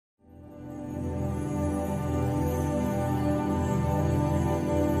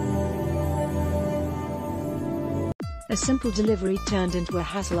A simple delivery turned into a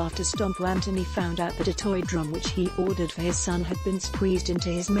hassle after Stomp Anthony found out that a toy drum which he ordered for his son had been squeezed into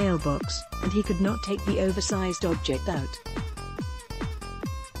his mailbox, and he could not take the oversized object out.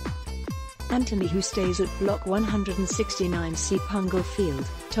 Anthony, who stays at Block 169C Punggol Field,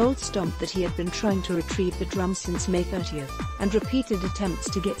 told Stomp that he had been trying to retrieve the drum since May 30th, and repeated attempts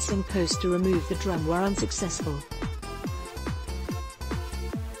to get SingPost to remove the drum were unsuccessful.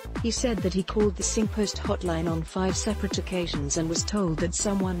 He said that he called the SingPost hotline on 5 separate occasions and was told that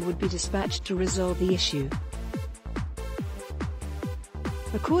someone would be dispatched to resolve the issue.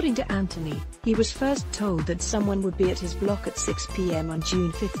 According to Anthony, he was first told that someone would be at his block at 6 p.m. on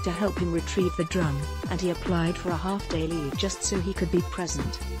June 5th to help him retrieve the drum, and he applied for a half-day leave just so he could be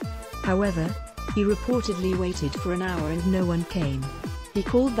present. However, he reportedly waited for an hour and no one came. He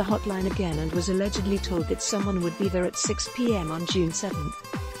called the hotline again and was allegedly told that someone would be there at 6 p.m. on June 7th.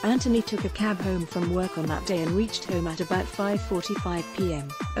 Anthony took a cab home from work on that day and reached home at about 5:45 p.m.,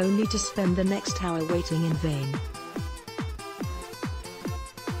 only to spend the next hour waiting in vain.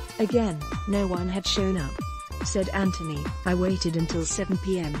 Again, no one had shown up. Said Anthony, "I waited until 7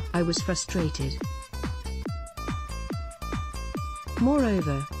 p.m. I was frustrated.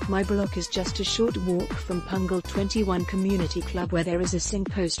 Moreover, my block is just a short walk from Punggol 21 Community Club where there is a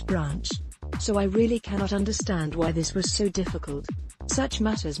SingPost branch. So I really cannot understand why this was so difficult. Such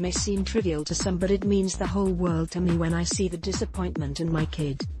matters may seem trivial to some, but it means the whole world to me when I see the disappointment in my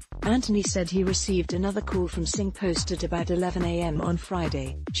kid." Anthony said he received another call from SingPost at about 11 a.m. on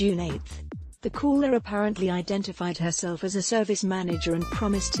Friday, June 8th. The caller apparently identified herself as a service manager and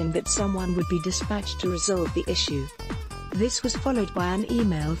promised him that someone would be dispatched to resolve the issue. This was followed by an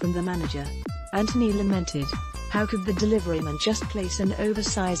email from the manager. Anthony lamented, "How could the deliveryman just place an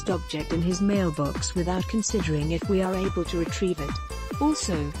oversized object in his mailbox without considering if we are able to retrieve it?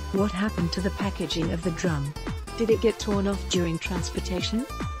 Also, what happened to the packaging of the drum? Did it get torn off during transportation?"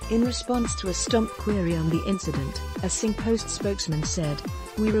 In response to a Stomp query on the incident, a SingPost spokesman said,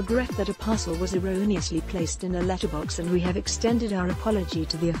 "We regret that a parcel was erroneously placed in a letterbox and we have extended our apology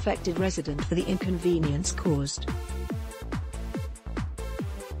to the affected resident for the inconvenience caused."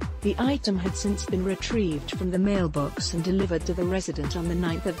 The item had since been retrieved from the mailbox and delivered to the resident on the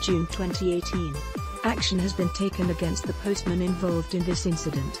 9th of June 2018. Action has been taken against the postman involved in this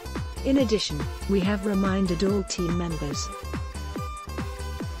incident. In addition, we have reminded all team members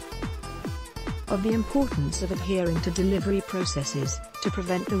of the importance of adhering to delivery processes, to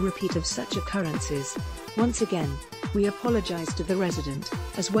prevent the repeat of such occurrences. Once again, we apologize to the resident,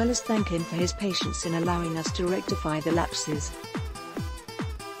 as well as thank him for his patience in allowing us to rectify the lapses.